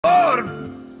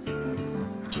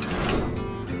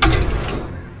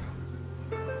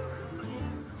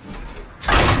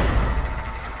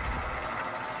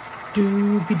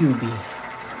Doobie doobie.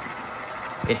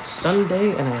 It's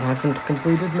Sunday and I haven't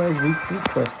completed my weekly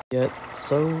quest yet,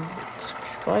 so let's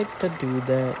try to do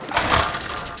that.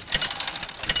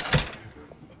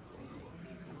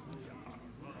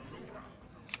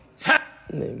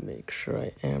 Let me make sure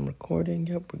I am recording.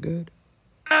 Yep, we're good.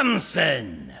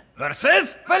 Amson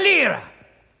versus Valera.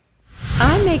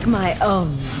 I make my own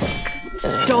luck.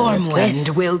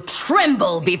 Stormwind will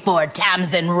tremble before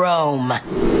Tamsin Rome.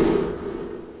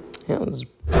 Yeah, this is a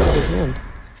pretty good hand.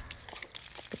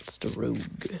 That's the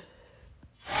rogue.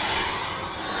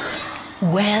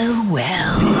 Well,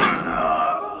 well.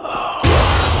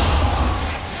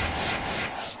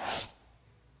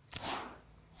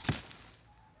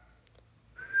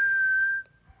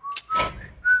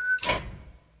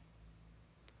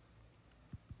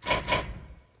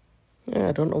 Yeah,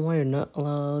 I don't know why you're not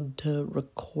allowed to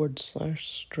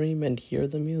record/stream and hear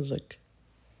the music.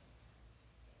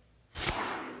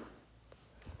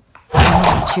 I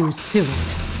must choose soon.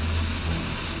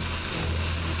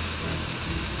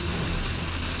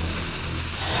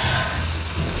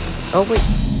 Oh, wait.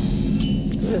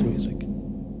 There is music.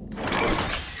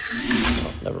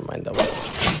 Oh, never mind. That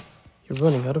was... You're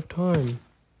running out of time.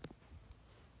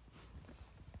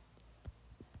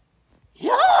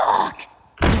 Look!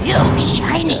 You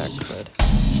shiny! Yeah, crud.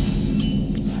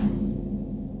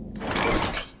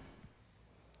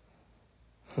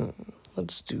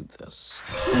 Let's do this.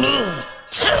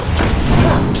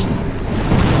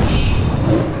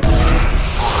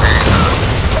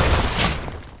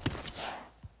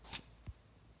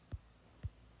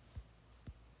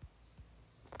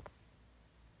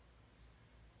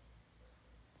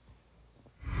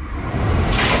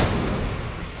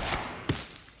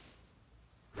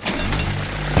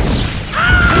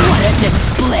 What a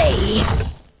display!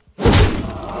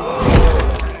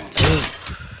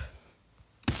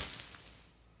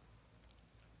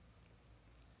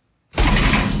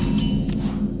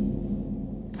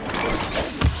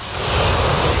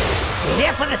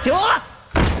 Here for the tour?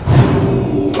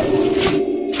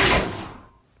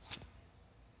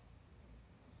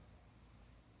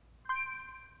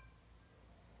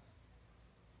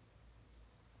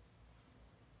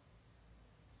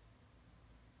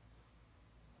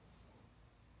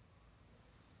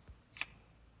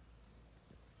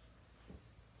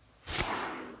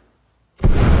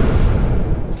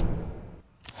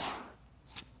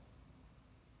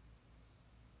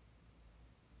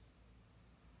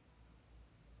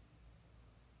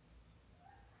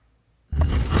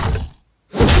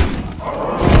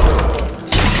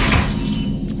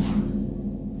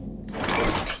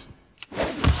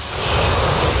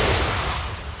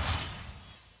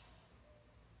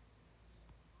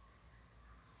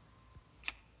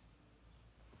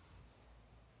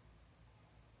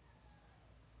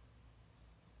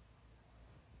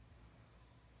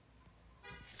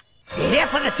 Here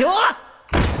for the tour?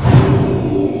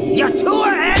 Your tour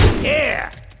ends here!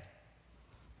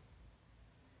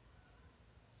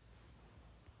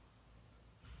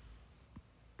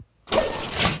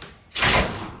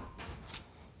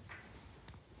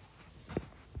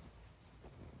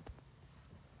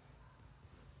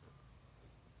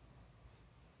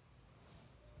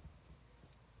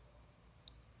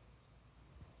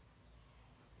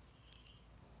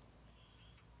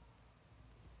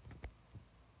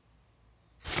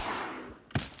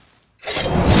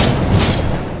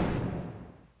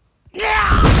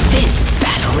 This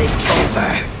battle is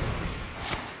over.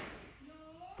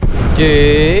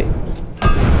 Yeah.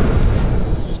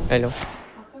 Hello.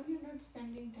 How come you're not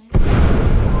spending time?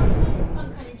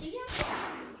 पंखा नीचे गया?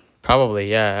 Probably,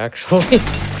 yeah, actually.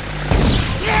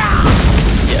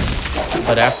 Yes.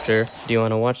 But after, do you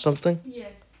want to watch something?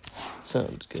 Yes.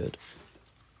 Sounds good.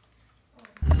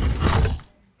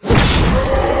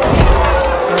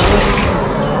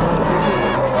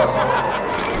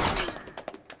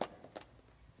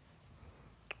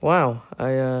 Wow,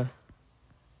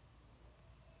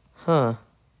 Huh.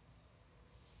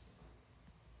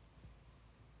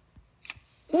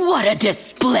 What a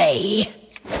display!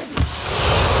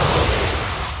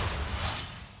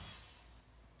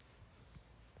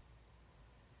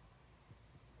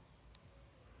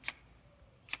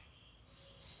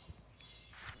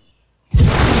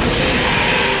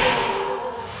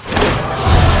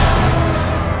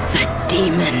 The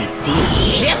Demon Sea.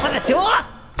 Here for the tour?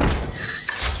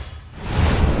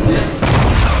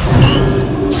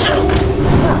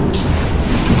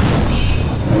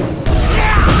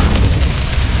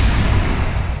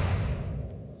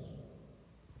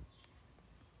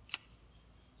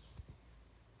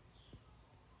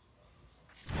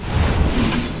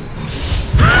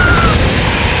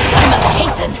 I must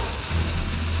hasten.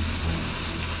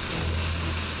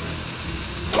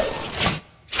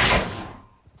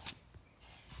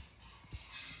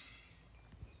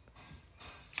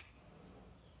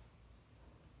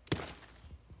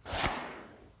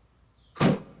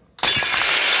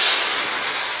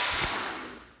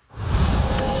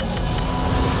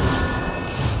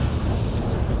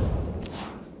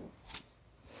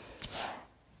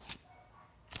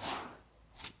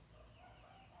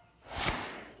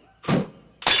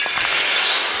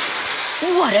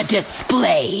 a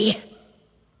display.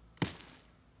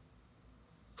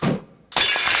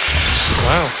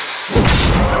 Wow.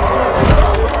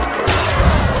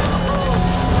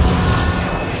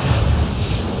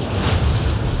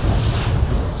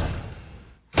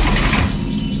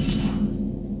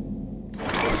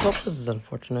 Well, this is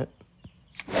unfortunate.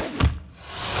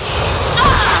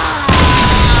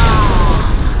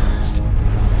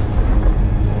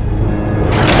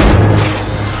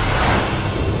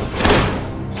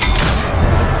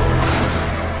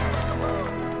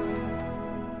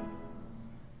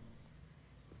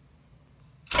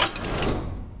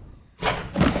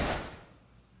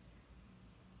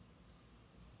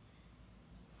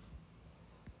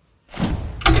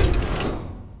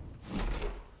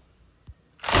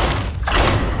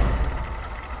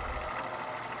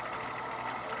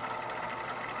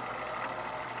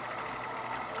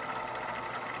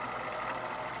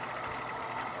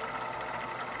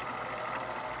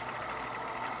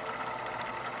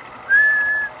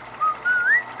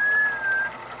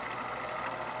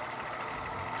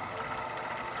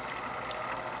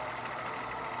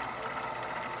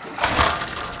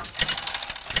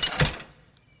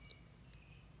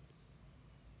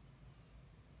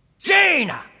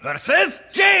 Jaina versus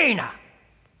Jaina.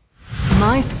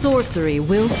 My sorcery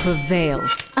will prevail.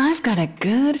 I've got a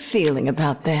good feeling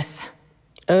about this.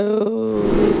 Oh,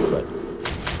 crud.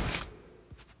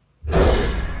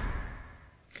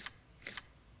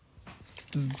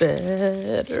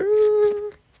 Better.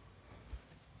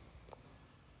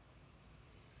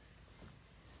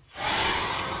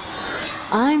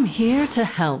 I'm here to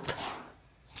help.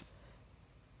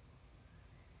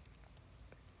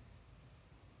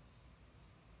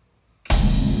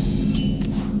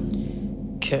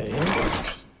 Okay.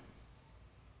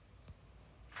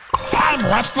 I'm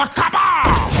with the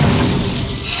cabal.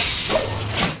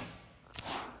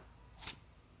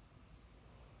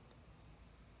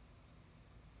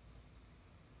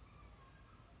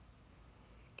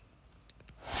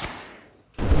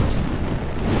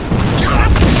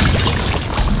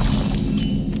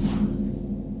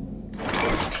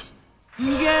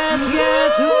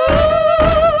 Guess who?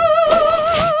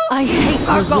 I hate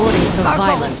resorting to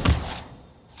violence.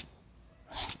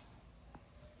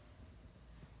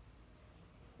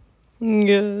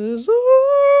 Yes.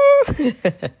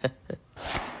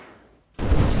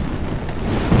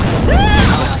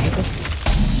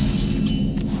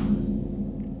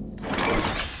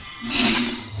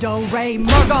 Do-re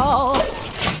Murgle.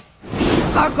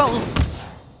 Sparkle.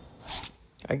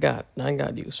 I got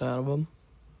use out of them.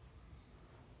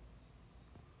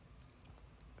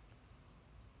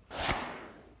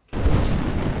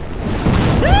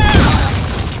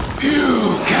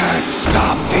 You can't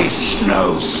stop this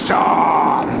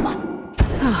snowstorm.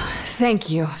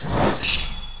 Thank you.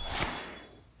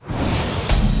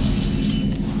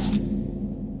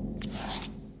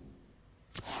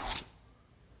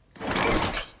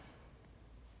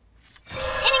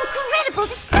 An incredible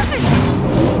discovery!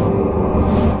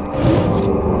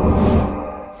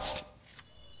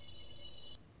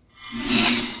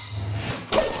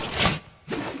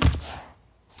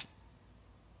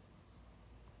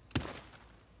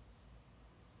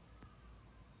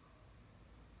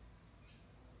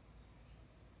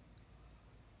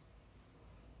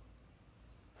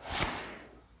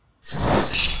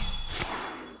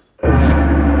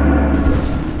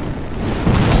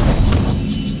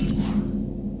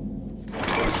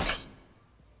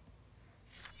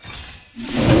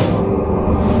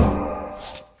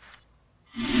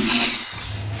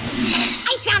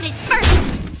 I found it first!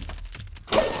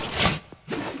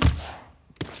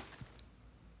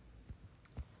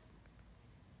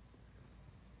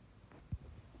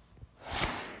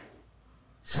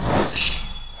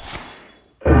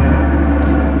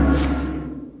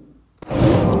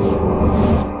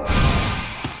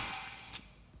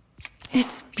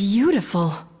 It's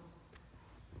beautiful.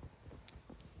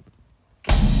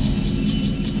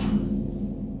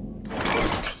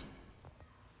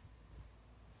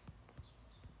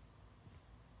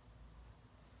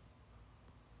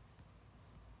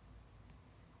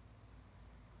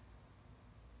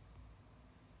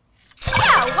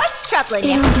 Now, what's troubling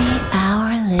you? It'll be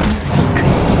our little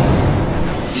secret.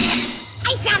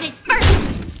 I found it first!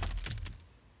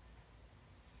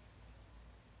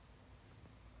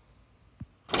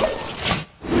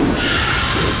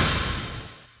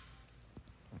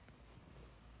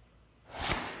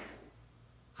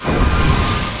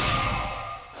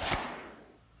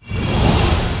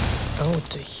 Oh,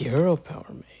 it's a hero power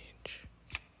mage.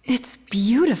 It's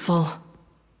beautiful.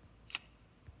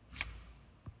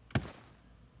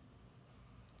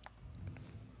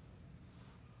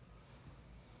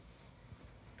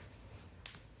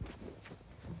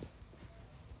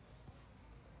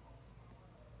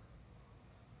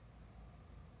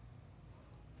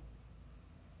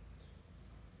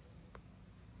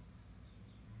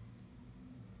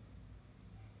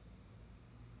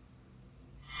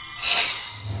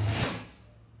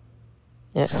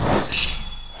 Yeah.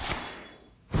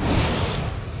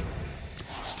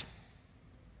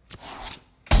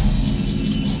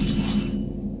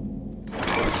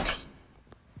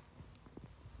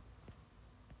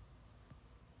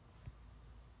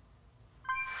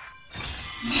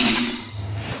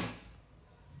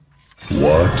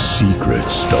 What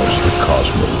secrets does the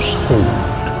cosmos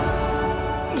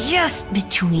hold? Just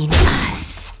between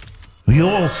us.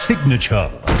 Your signature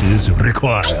is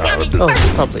required. Oh,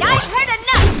 it's probably us. heard enough!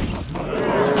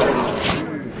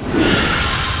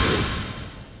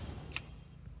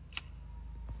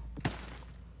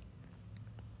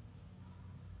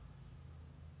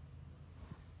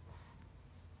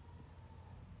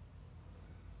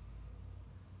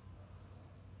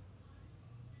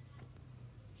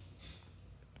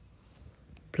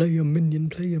 Play a minion,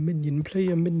 play a minion, play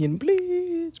a minion,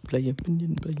 please. Play a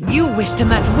minion, play a minion. You wish to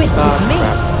match wits with me?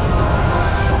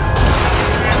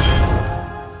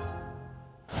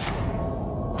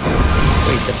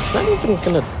 Wait, that's not even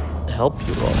gonna help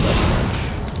you all that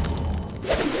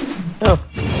much. Oh,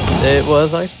 it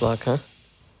was ice block, huh?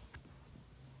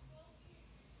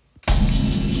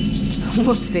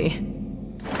 Whoopsie.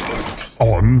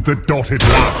 On the dotted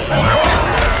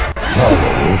line.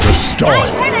 Follow the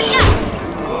stars.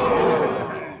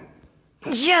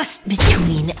 Just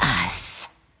between us.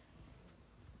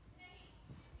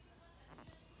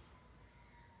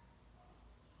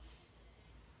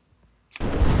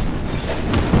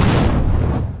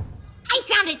 I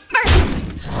found it first!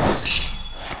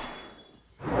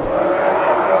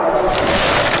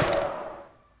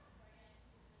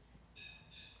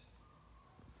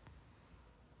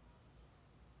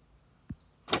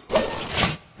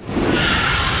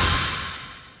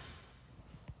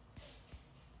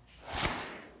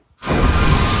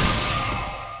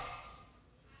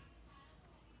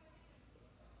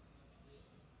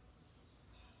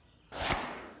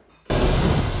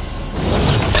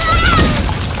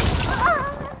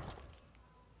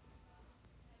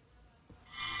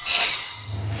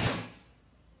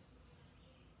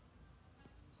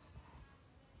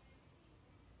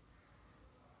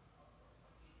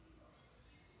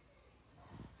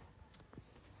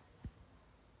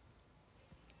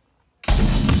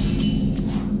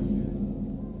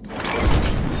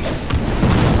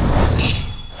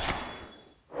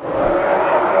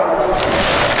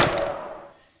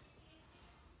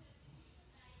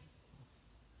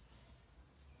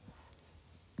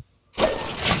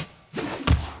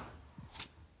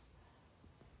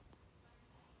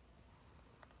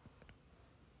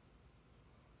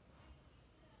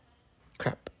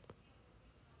 Crap.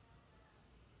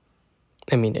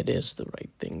 I mean, it is the right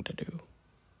thing to do.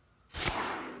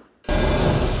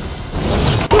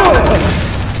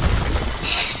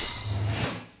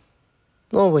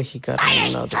 No way he got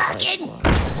another ice block.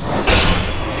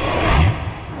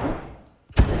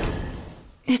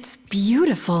 It's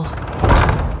beautiful.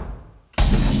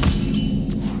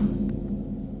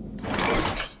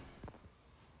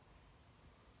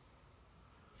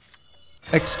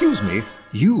 Excuse me,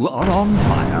 you are on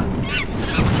fire.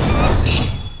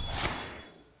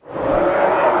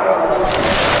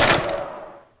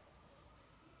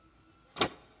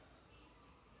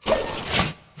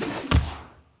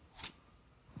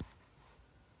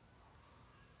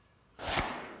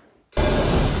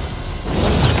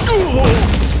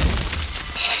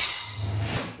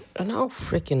 No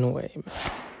freaking way, man.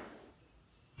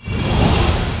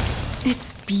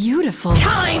 It's beautiful.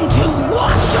 Time to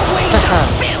wash away the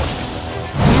filth!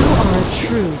 You are a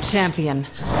true champion.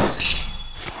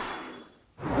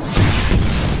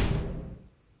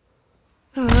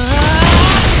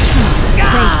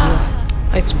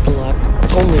 Ice block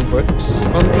only works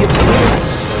on the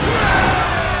opponent's turn.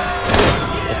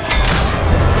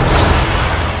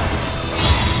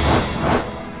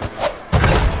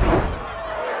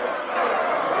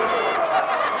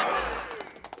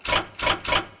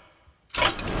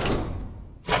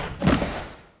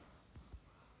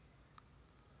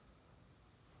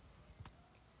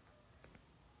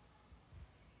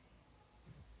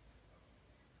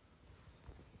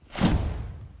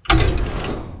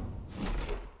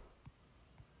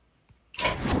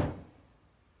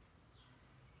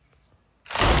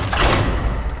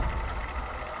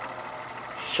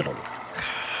 Shuttle.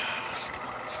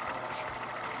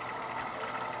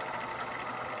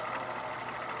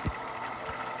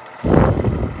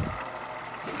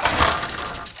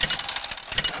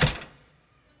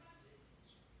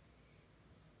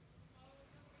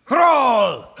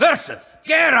 Thrall versus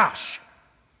Garrosh.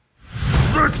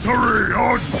 Victory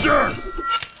or death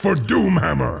for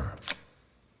Doomhammer.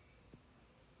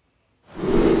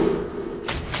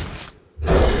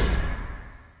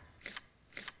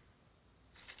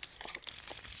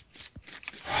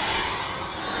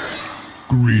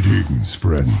 Greetings,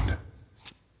 friend.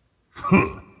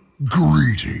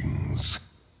 Greetings.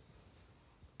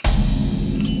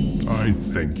 I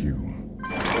thank you.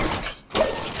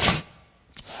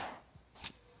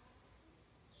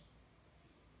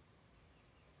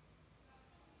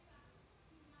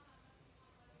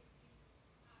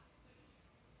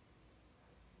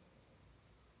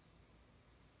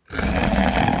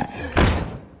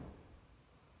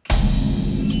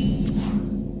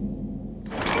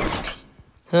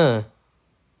 Huh.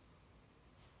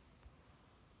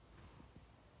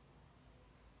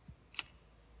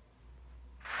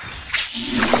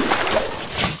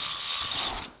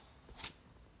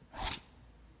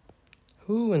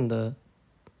 Who in the...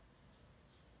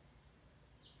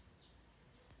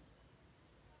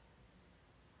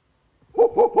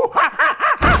 What's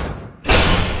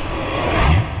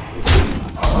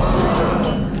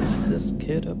this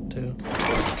kid up to?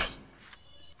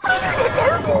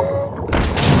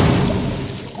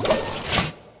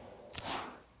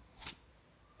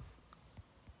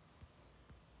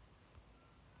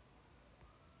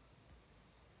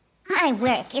 My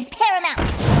work is paramount.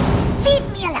 Leave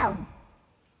me alone.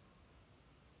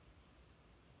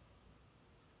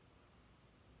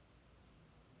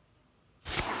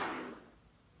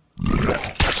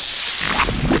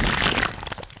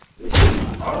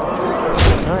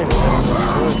 I'm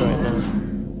destroyed right now.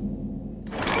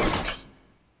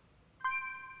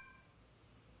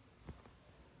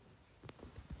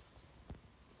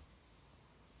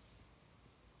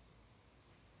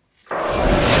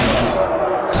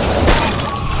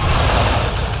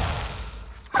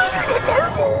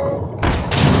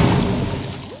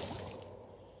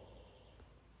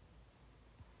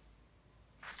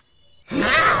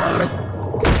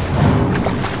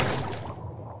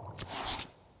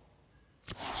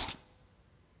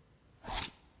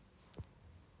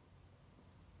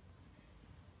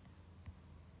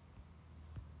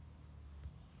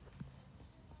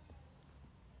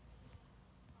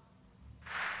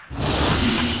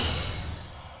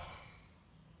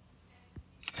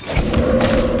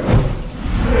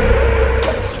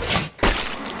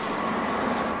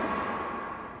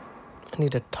 I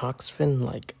need a toxfin,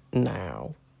 like,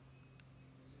 now.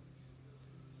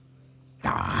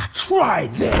 Try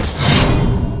this!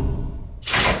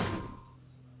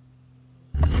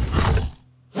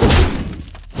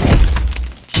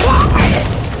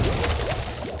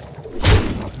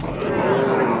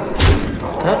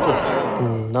 That was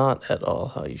not at all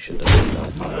how you should have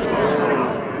done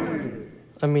that.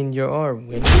 I mean, you are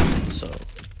winning, so...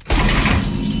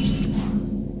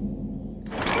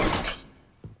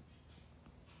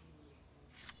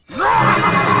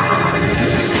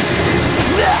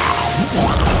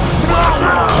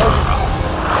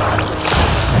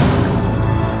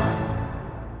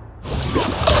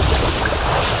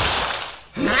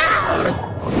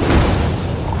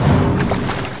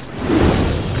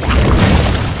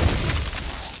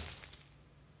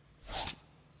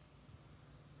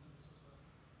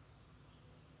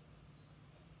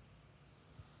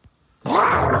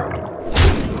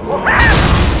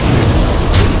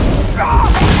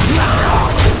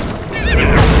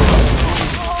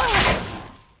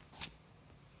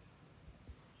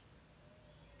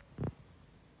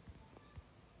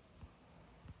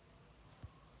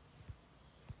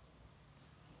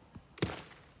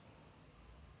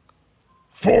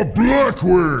 For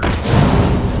Blackwood!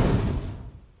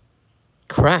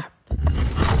 Crap.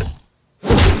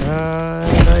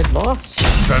 And I lost.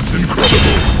 That's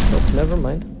incredible! Nope, never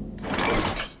mind.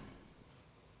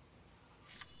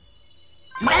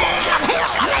 I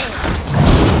choose death!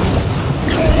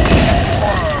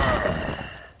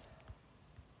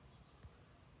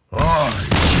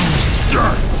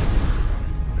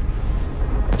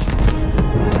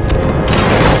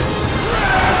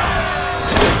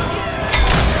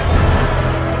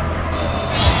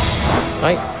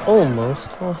 I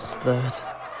almost lost that.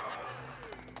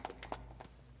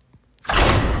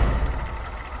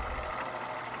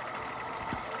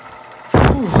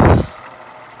 Whew.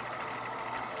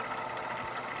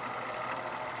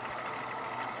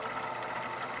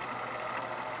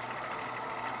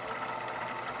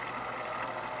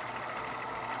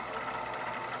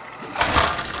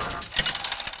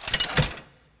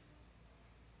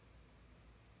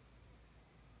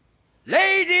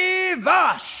 Lady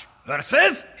Vash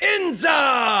versus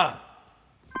Inza!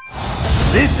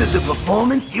 This is a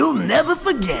performance you'll never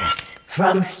forget.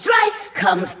 From strife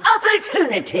comes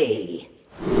opportunity.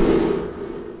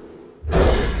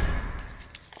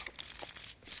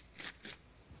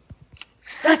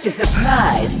 Such a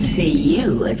surprise to see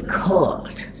you at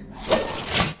court.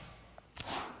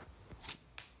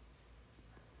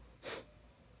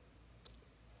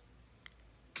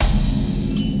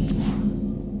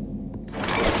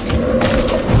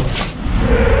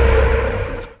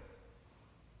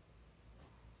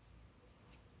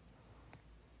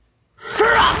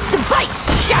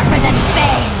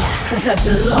 The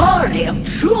glory of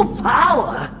true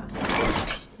power.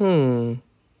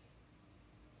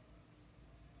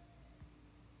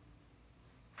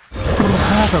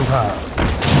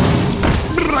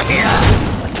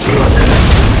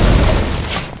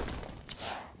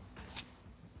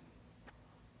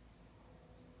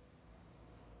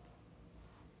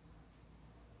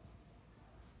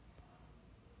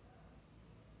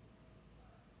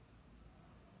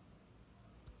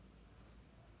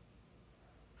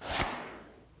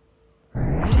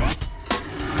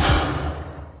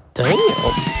 Damn.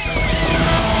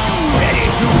 Ready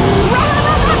to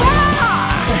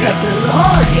the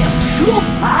glory of true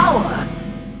power.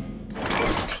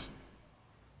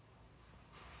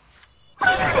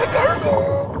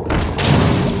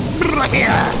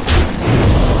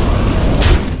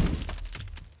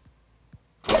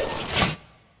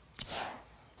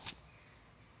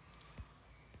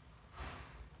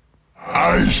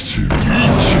 Nice to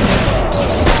meet you.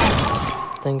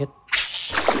 Dang it.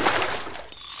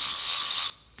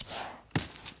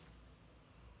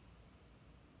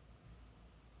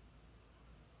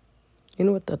 You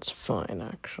know what? That's fine,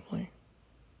 actually.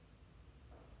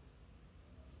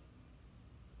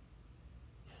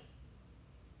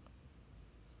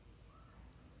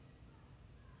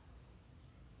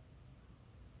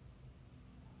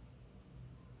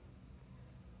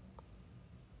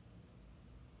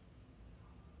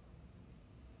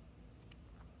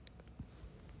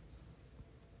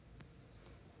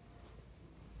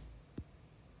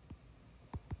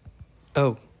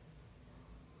 Oh.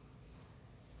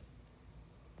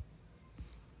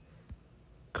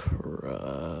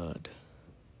 Crud.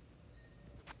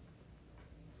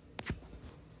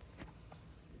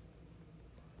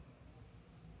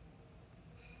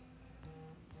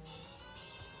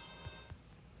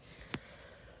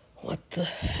 What the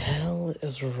hell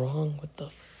is wrong with the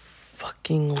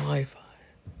fucking Wi-Fi?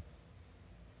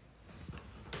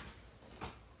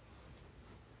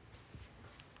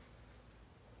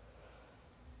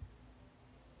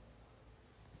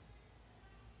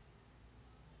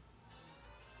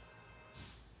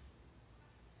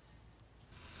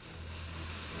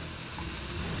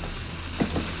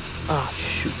 Ah,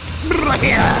 shoot.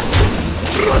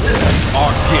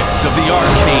 Our gift of the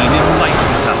arcane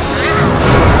enlightens us.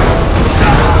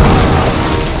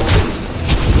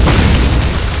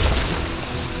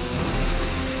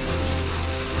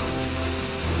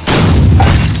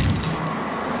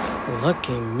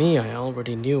 Lucky me, I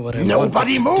already knew what I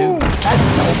Nobody wanted to move, do. and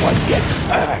no one gets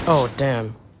hurt. Oh,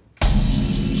 damn.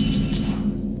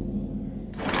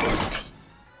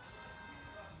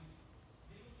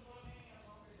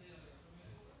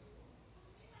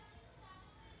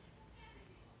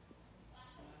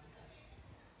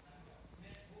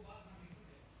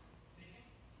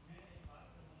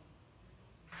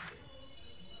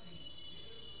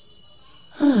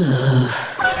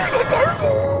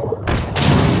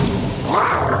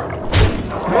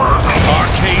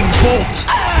 Arcane bolt!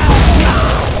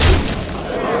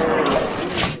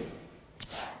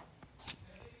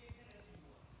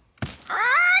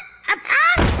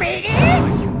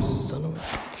 You son of a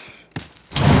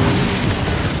bitch.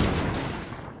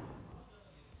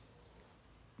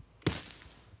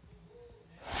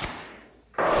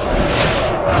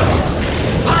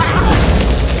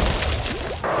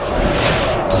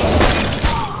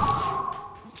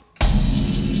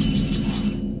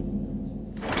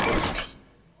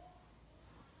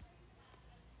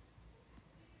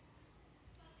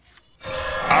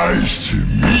 Nice to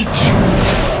meet you.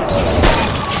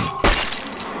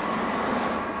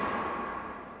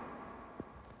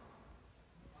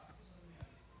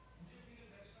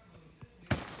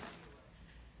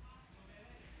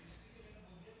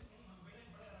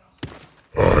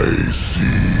 I see.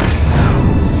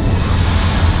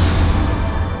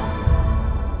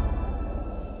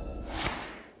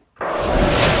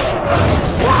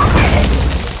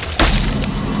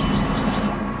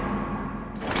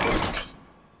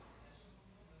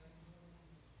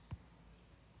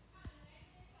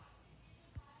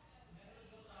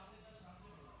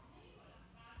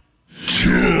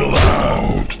 Chill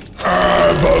out,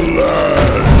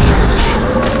 Avalanche!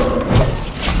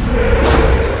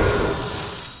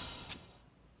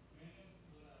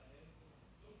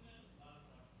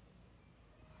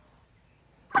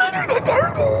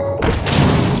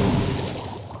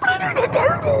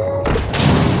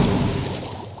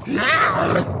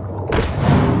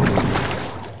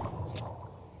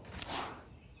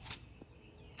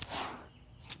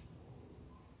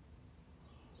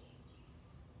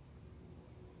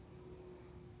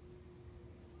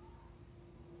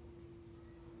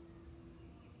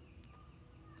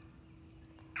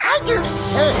 I do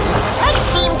say, I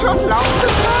seem to have lost the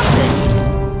surface.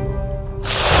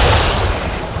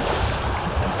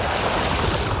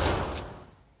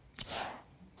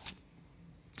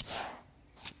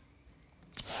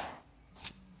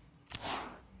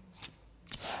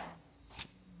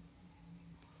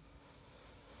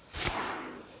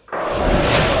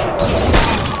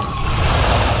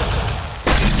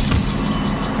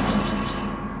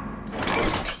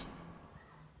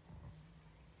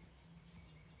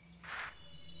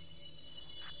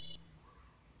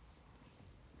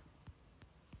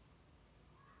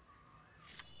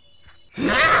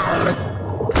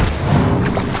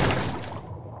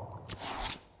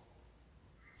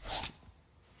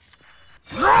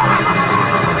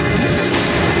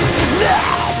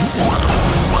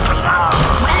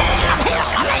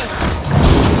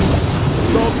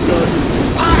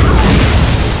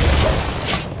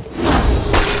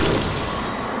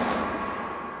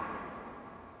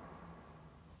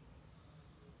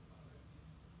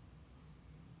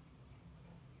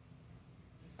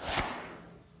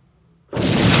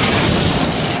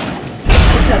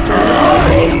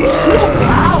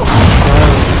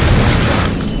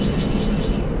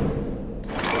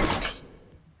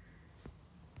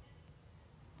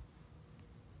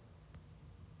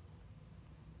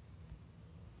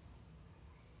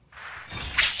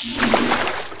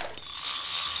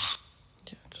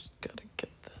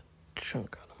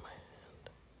 Chunk out of my hand.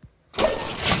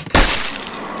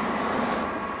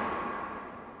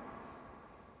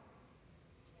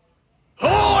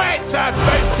 Oh, it's about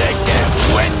to get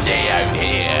windy out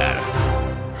here!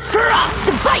 Frost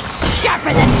bites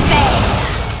sharper than fang!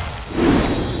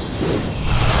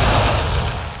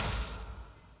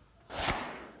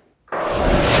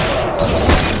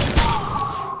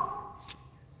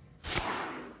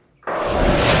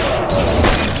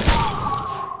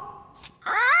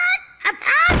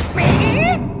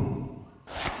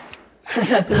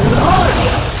 The glory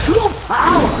of true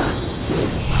power!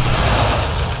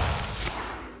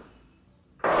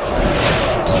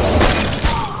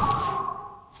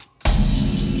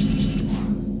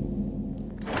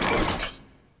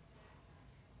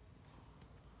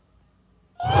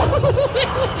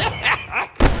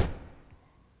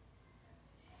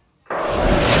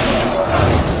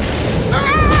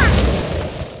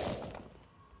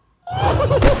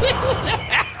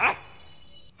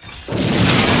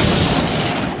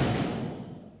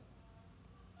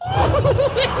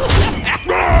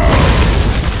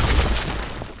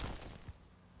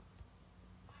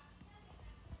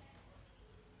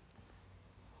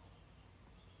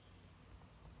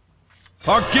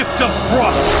 Our gift of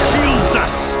frost shields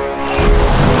us!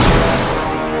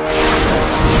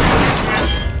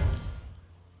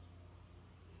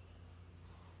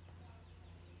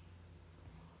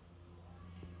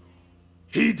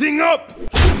 Heating up!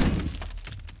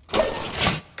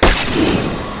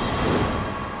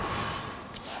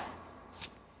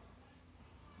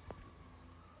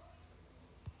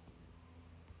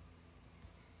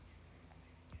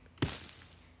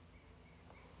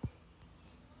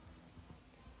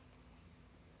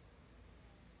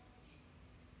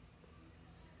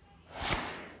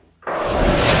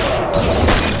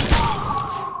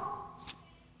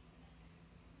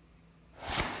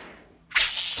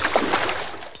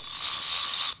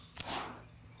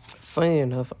 Funny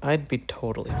enough, I'd be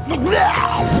totally fine.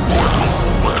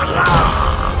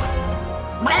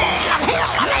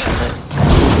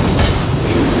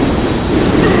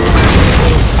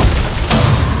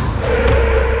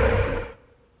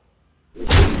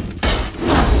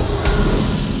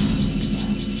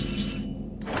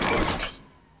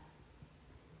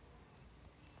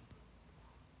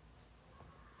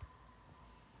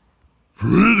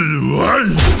 Pretty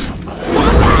light!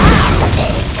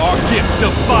 Our gift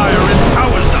of fire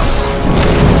empowers us!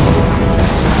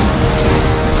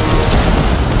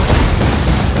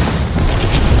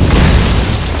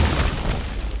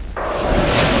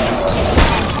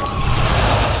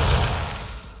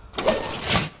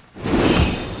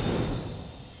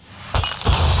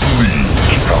 Flee,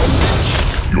 cowards!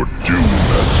 Your doom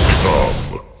has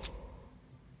come!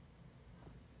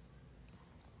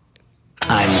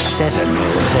 I'm 7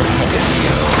 moves ahead of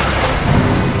you.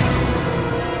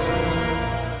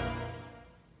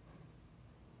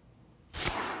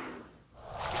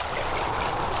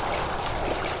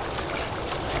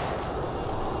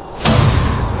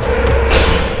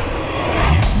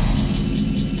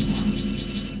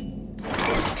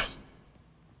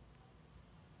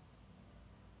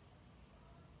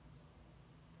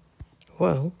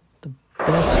 Well, the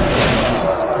best way to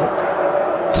test it.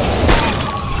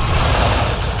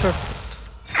 Perfect.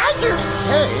 I do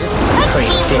say, that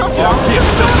seems to Your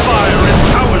gifts of fire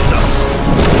empowers us!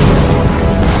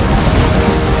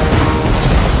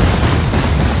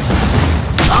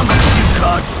 I'm a few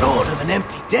cards short of an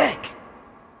empty deck.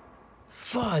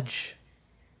 Fudge.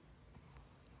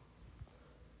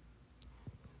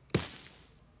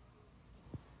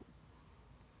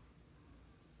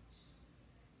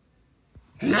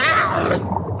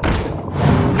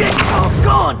 Deck's all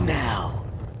gone now.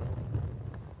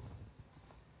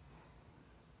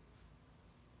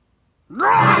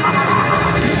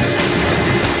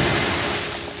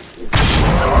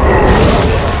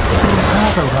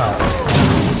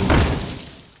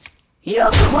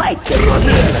 You're quite the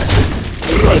schemer.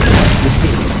 Take the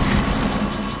secret.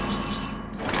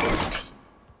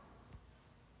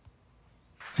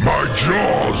 My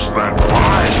jaws that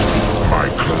bite, my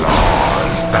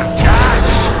claws that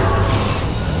catch.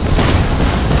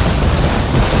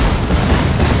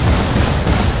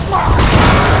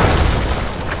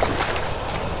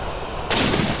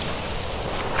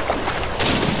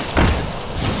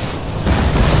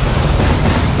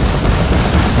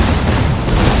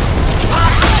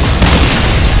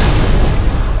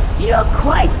 You're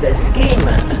quite the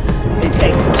schemer. It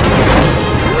takes one.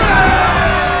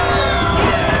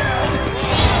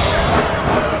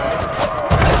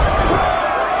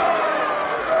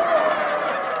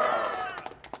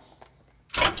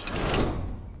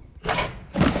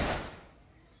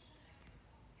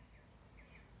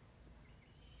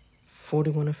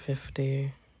 41 of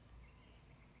 50.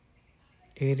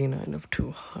 89 of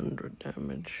 200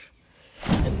 damage.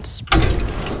 And speed.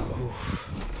 Oof.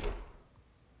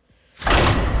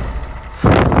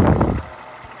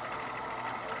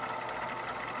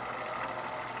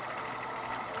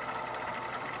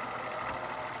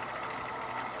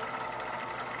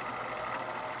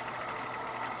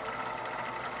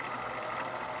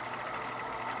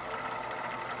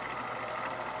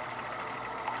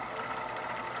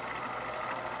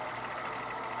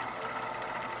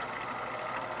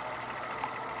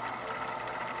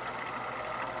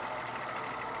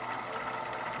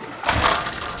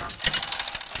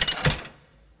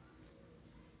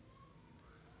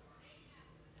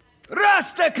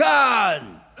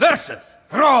 Rastakhan versus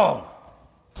Throne.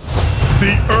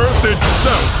 The earth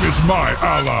itself is my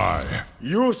ally.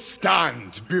 You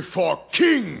stand before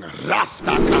King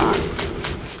Rastakhan.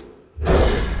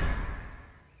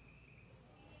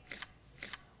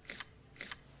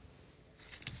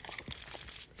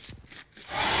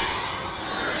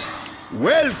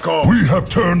 Welcome. We have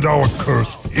turned our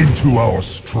curse into our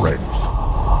strength.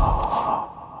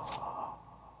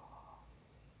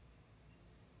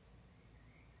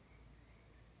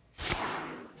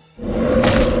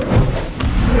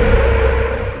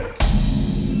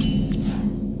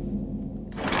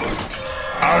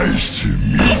 Nice to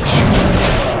meet you.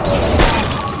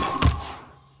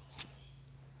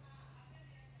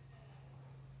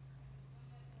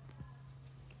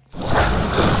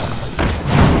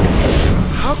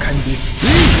 How can this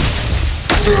be?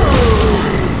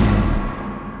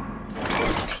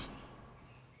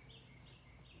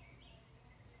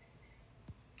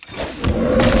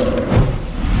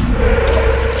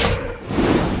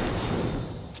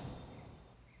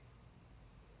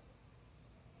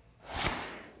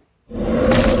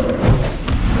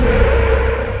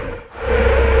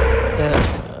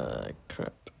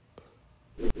 Crap.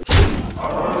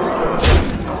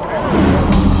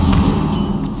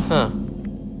 Huh.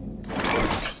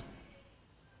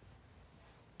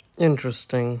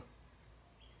 Interesting.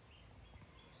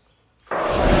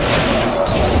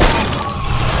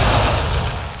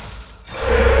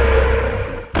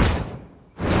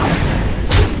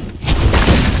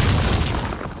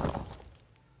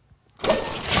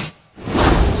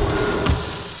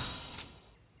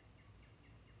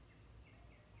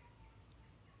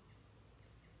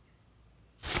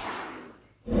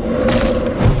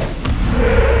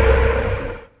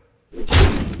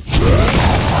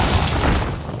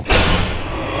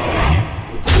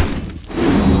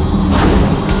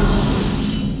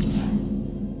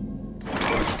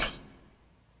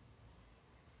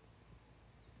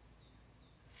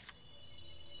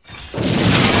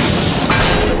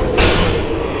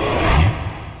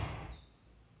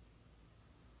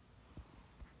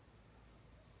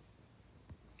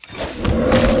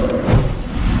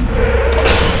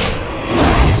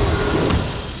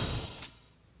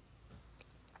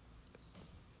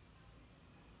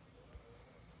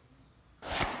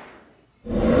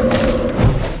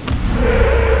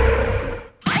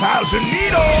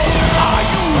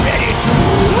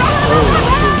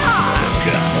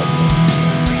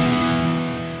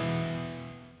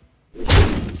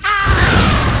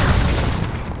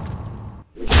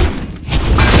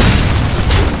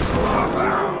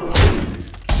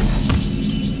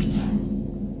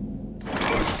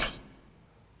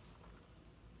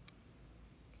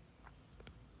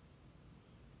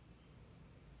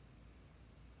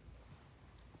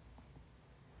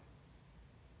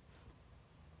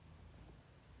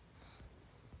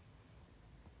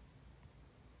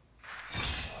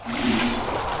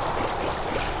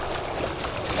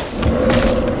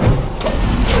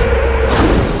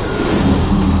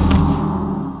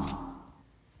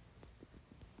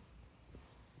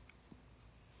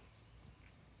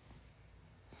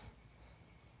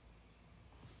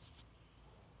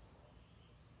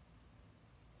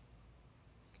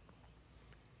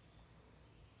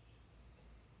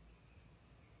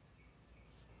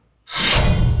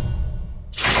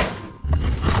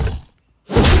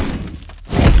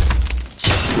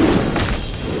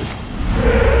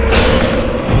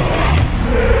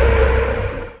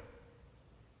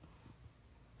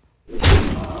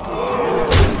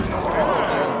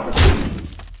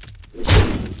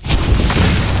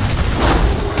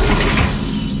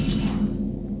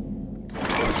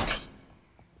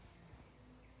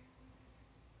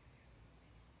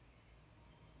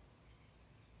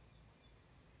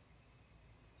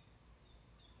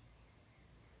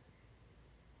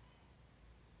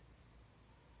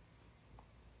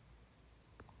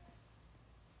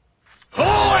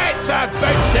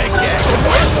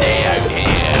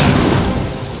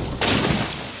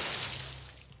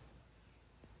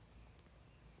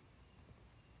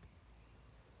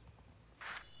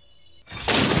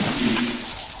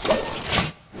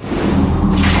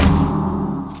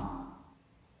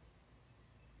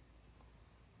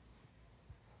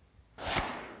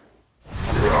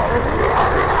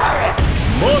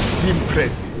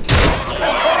 impressive.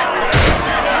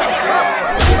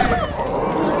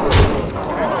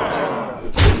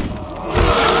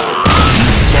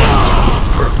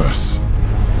 Purpose.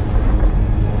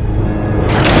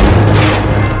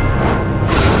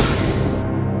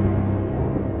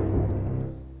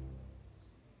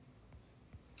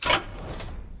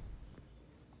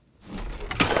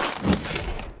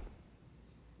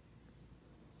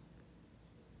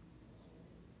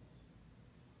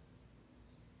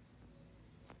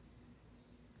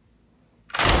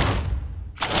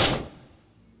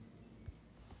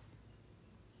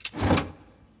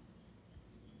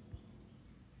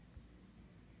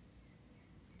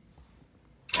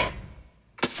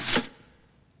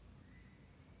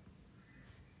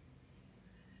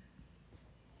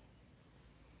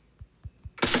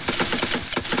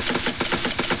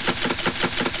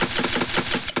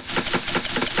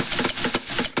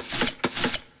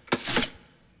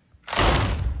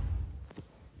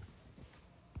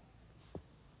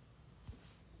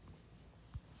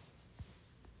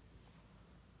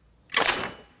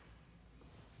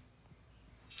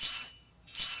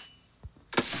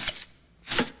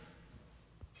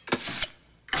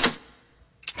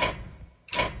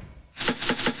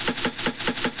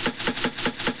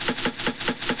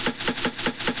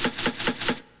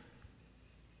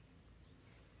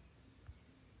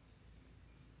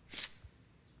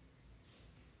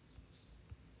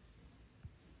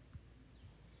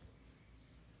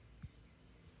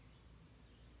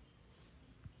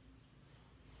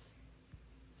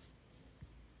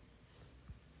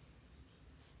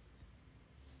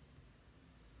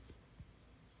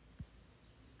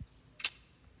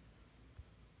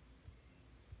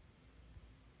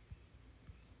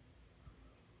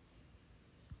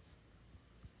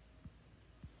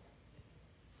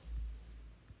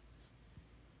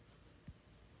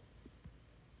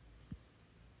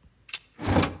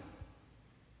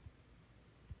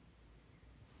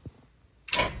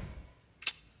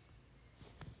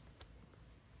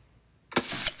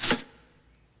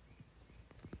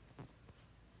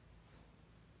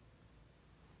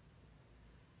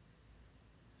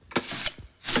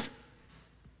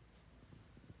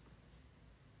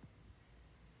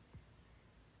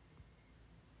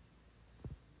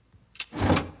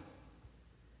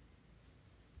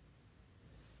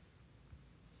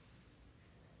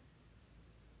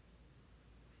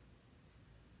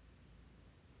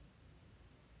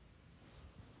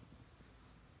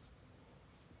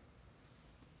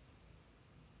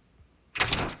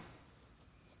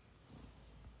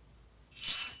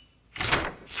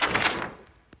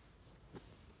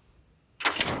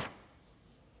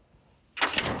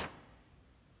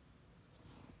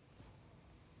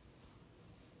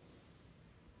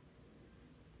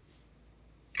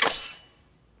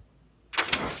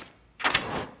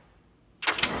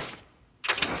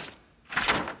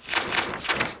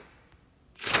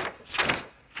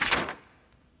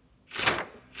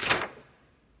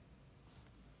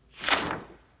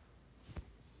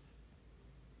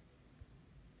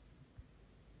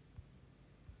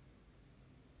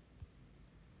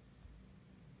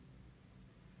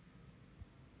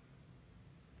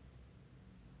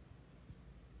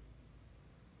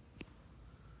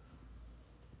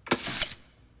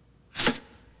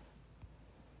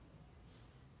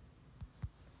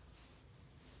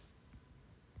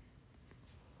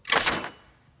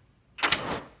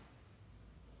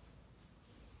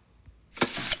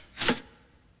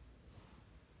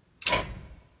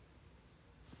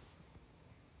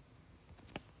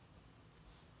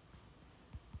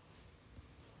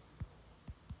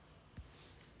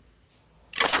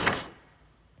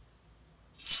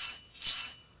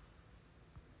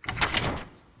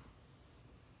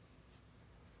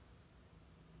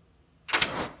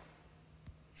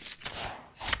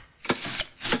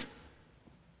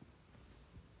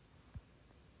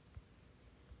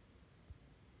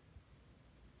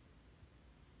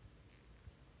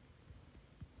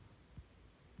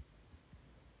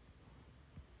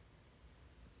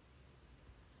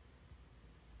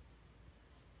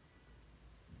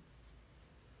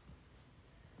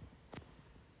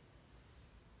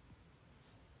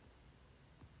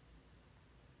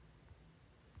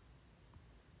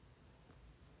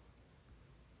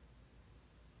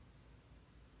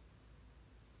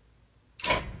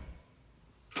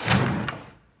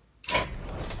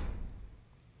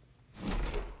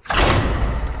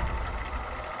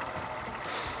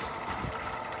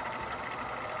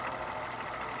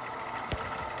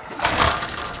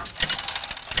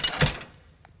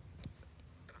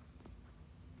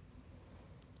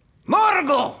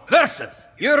 Morgul versus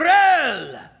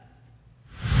Urel!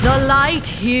 The light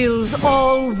heals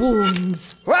all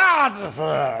wounds.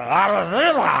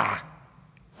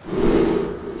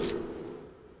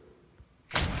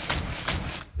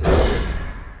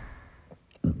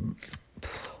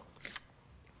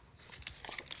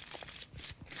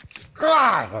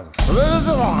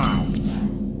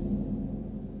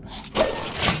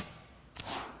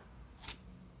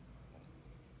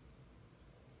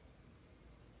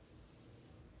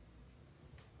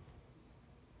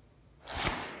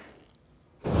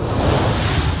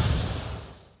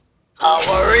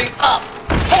 Powering up!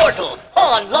 Portals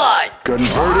online!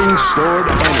 Converting stored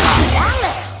energy.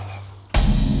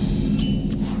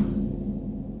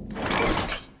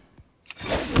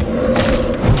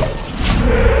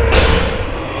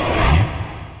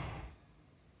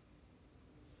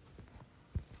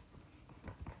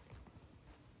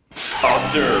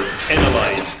 Observe,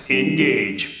 analyze,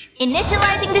 engage.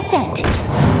 Initializing descent.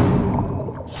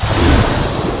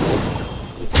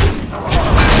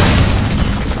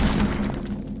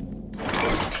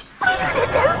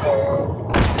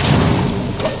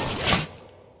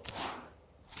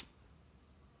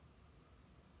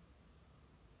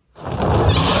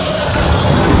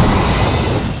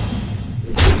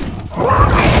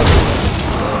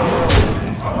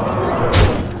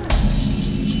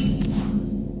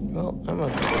 Well, I'm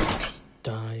about to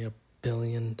die a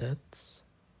billion deaths.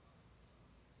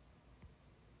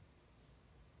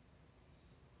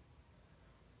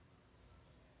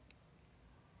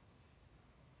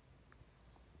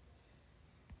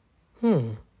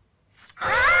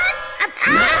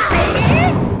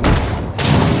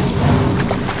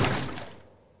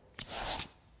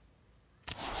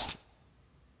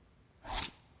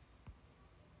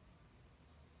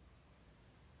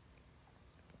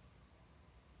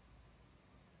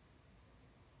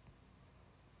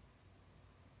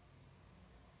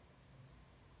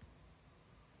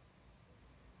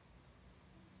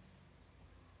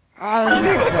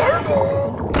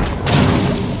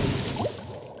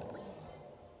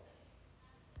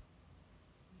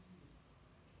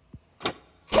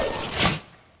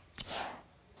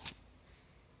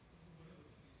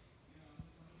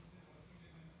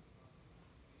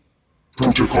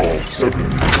 Protocol 7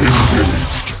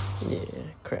 engaged. Yeah,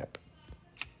 crap.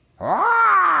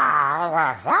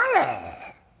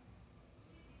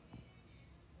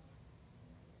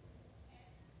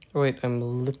 Wait,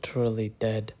 I'm literally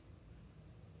dead.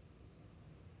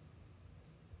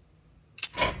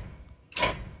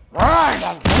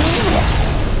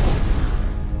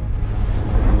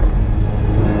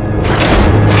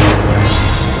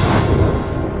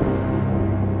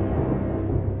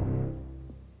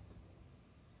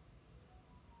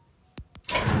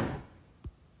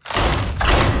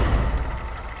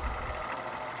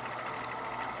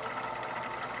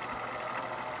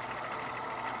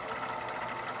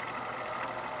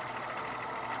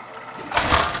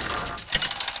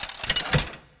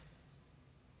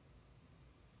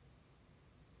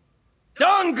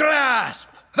 Dawn Grasp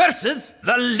versus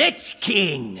the Lich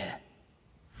King.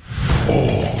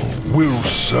 All will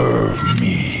serve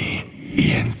me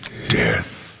in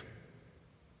death.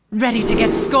 Ready to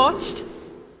get scorched?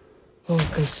 Well,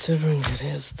 considering it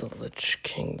is the Lich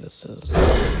King, this is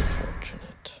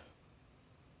unfortunate.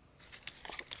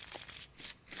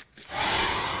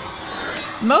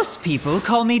 Most people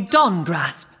call me Dawn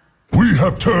Grasp. We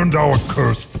have turned our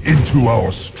curse into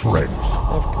our strength.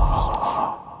 Of course.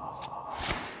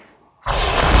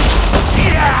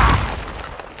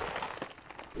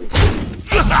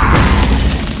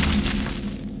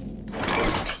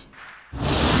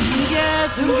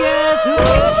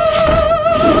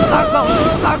 Sparkle,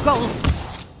 sparkle.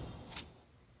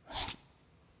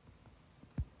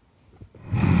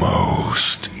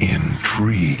 Most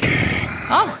intriguing.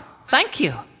 Oh, thank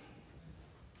you.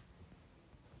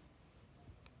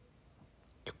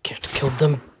 You can't kill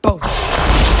them both.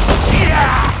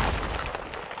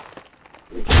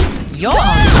 You're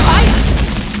on fire.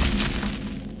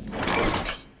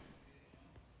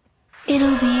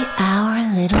 It'll be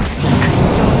our little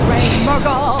secret. Rain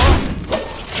Murgle.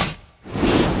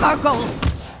 Sparkle.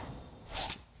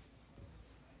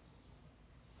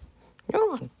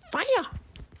 You're on fire.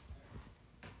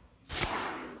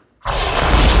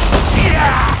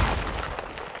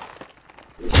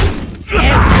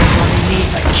 Everybody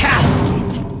needs a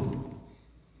casket.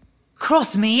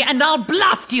 Cross me and I'll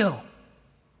blast you.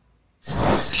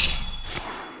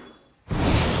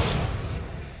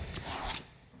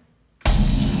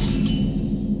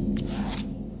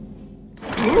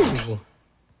 Ooh.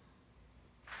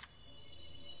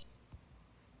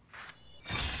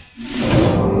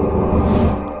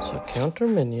 So counter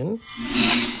minion.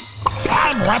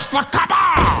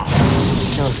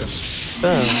 Counter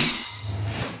spell.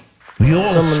 Your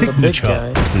Summon the big signature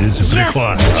guy. is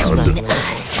required.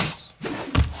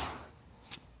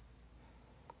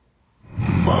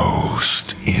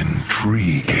 Most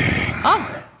intriguing.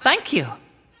 Oh, thank you.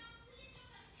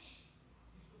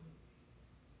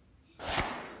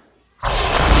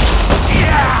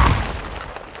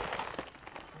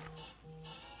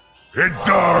 A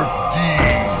dark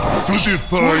deed to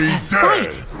defy What a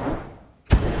death.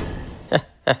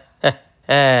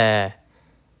 Eh.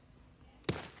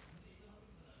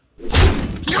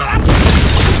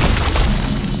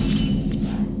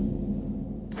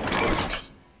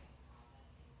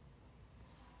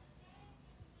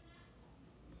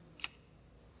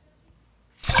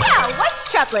 Now,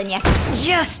 what's troubling you?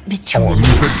 Just On between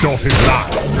the dotted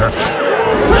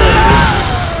line.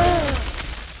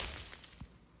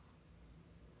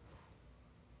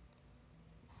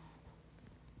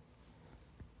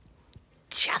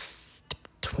 Just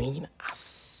between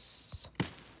us.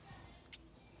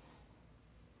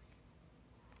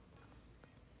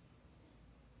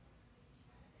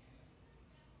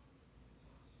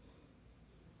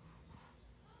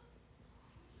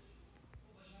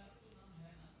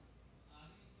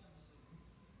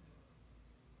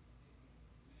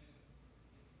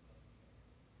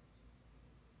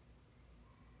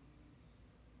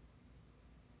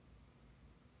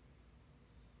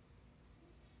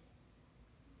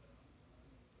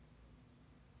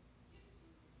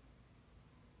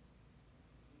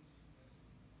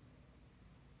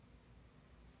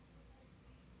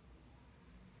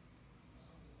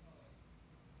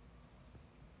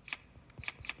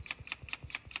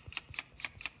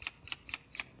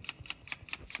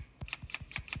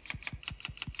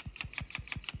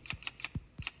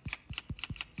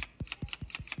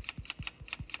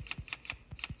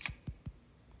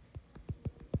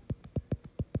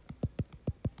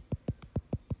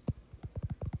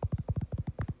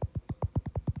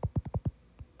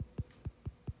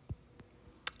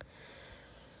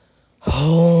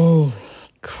 Holy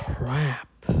crap.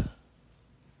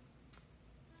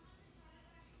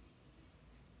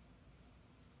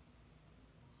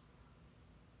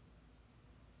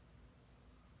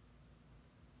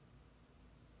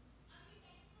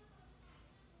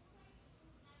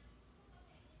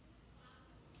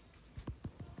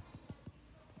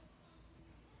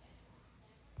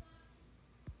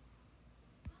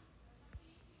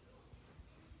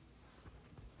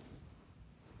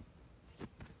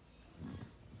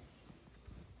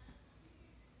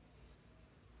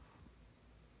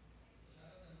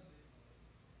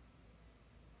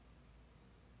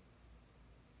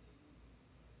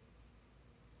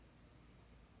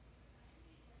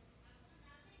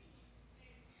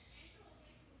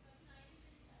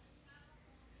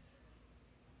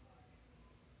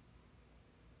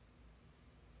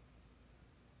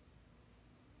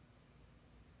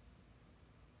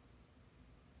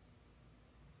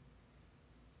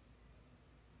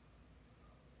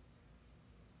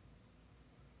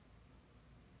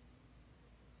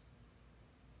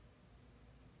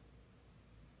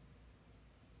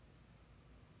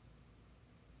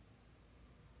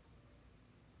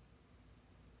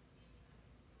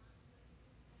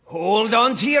 Hold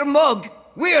on to your mug.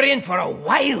 We're in for a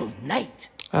wild night.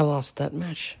 I lost that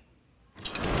match.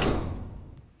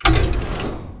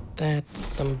 That's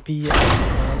some BS,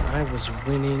 man. I was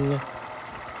winning.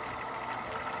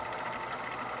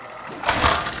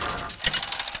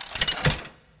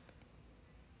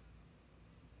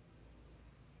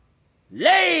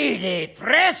 Lady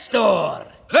Prestor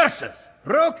versus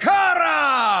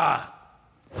Rokara.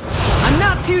 I'm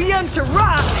not too young to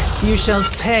rock. You shall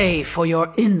pay for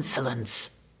your insolence.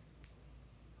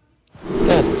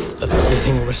 That's a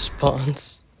fitting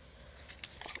response.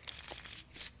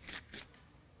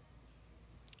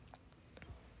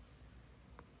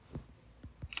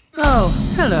 Oh,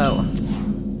 hello.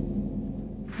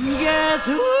 Guess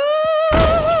who?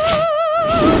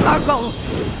 Sparkle.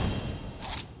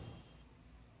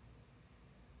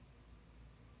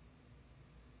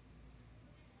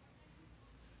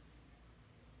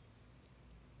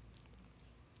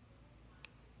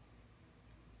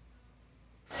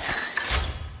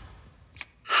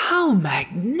 How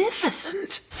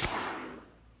magnificent!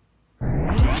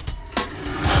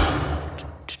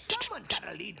 Someone's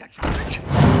gotta lead the charge.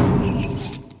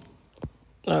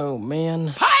 Oh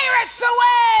man. Pirates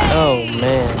away! Oh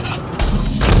man.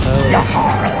 Oh.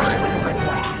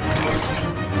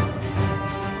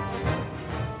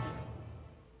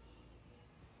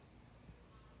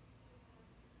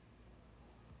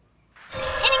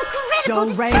 An incredible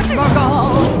Don't rain, discovery!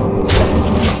 Murgle!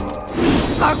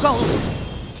 Sparkle!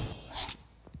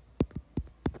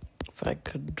 If I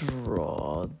could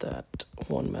draw that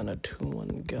 1 mana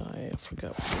 2/1 guy, I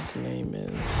forgot what his name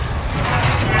is.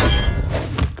 That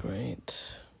would be great.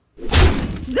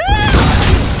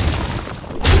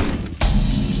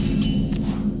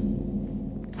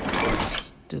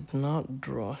 Did not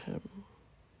draw him.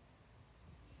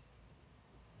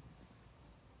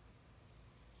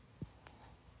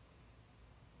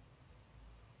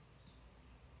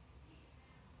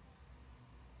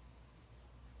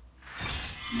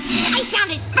 I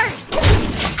found it first!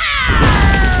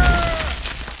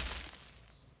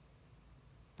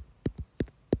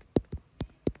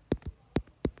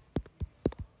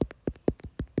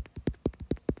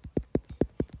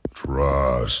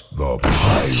 Trust the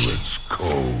pirate's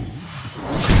code.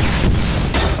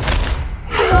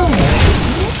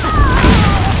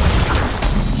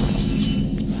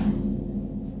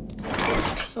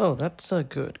 Oh, that's a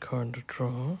good card to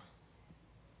draw.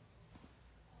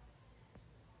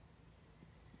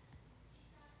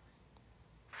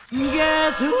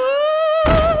 Guess who?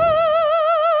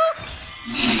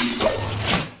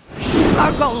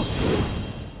 Sparkle!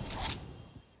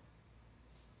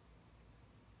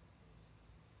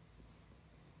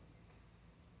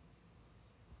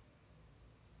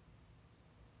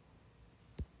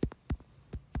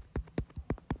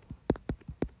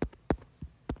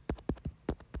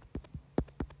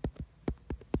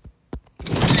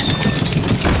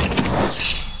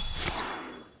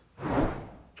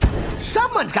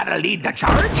 Someone's gotta lead the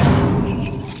charge.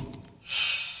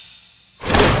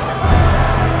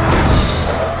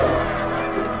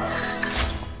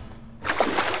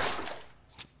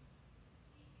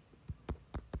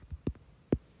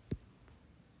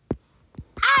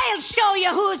 I'll show you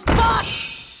who's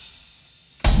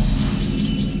boss!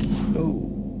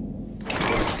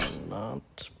 Okay,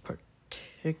 not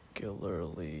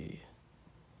particularly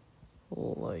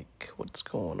like what's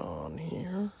going on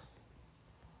here.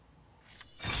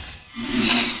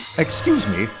 Excuse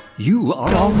me, you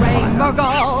are on Rain fire.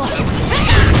 Murgle!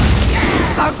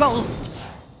 Sparkle!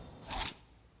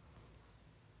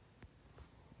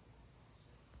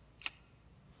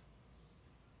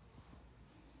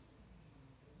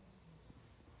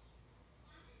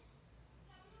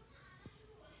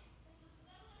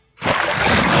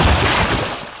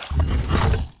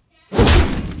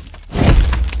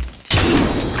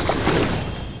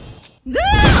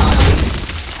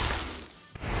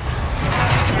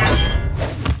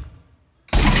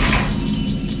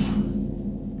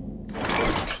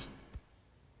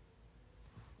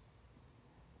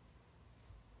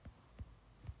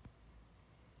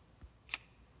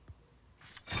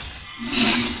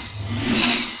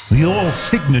 Your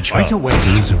signature Right away.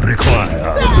 is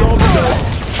required.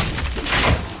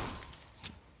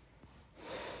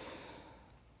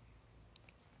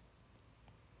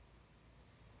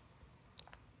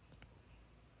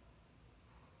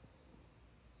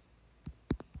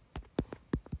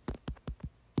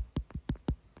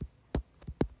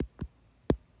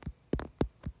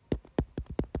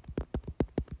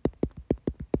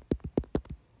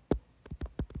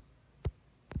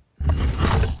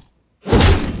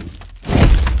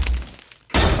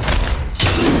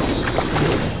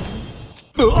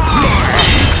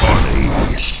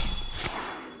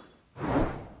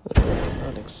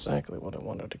 Not exactly what I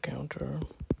wanted to counter.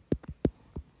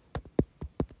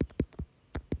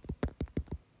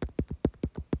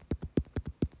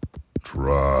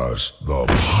 Trust the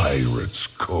pirate's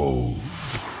code.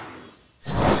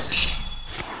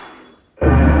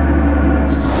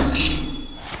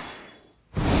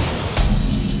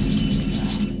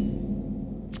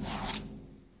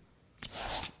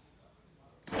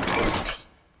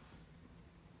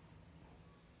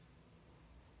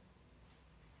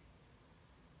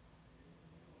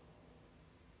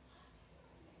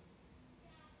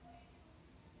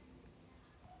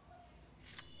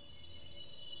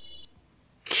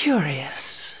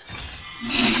 Curious.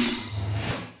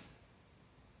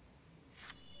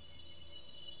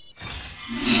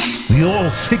 Your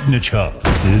signature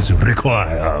is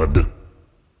required.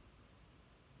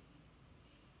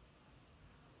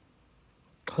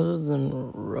 Other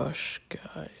than rush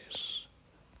guys.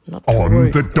 Not On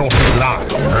worried. the dotted line.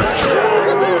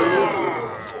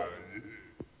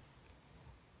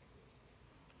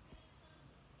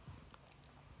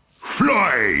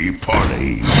 Fly,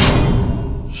 Polly!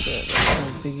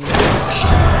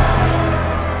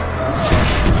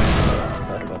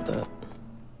 Forgot about that.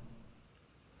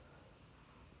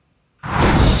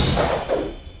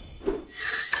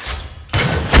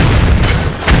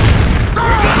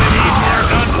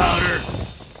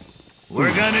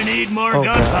 We're gonna gonna need more Oh,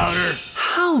 gunpowder.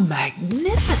 How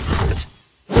magnificent!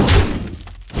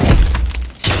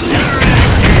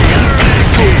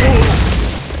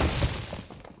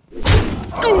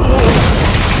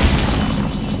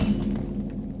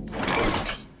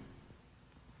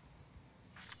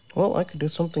 Well, I could do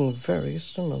something very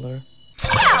similar.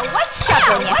 Now, what's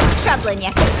troubling you? What's troubling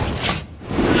you?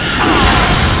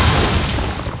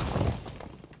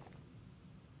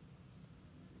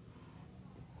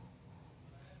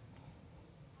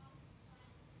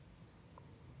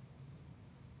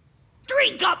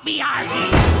 Drink up me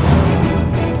hearty!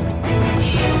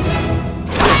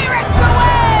 Pirates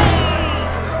away!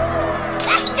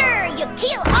 Faster, you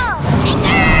kill all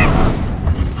anger!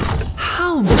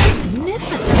 How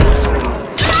magnificent!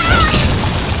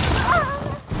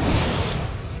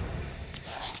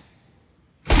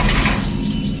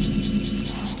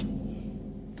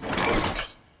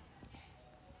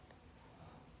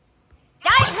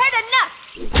 I've heard enough!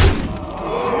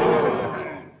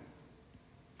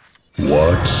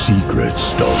 What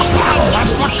secrets does the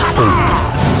cosmos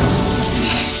hold?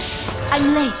 I'm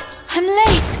late. I'm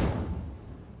late!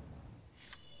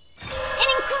 An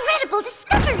incredible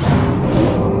discovery!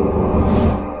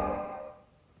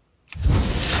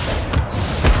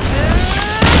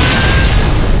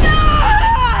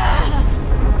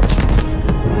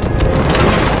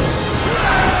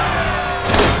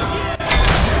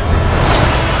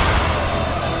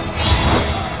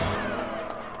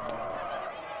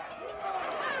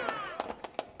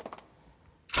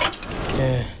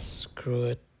 Yeah, screw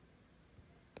it.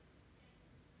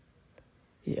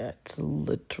 Yeah, it's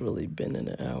literally been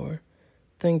an hour.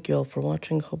 Thank you all for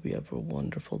watching. Hope you have a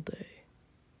wonderful day.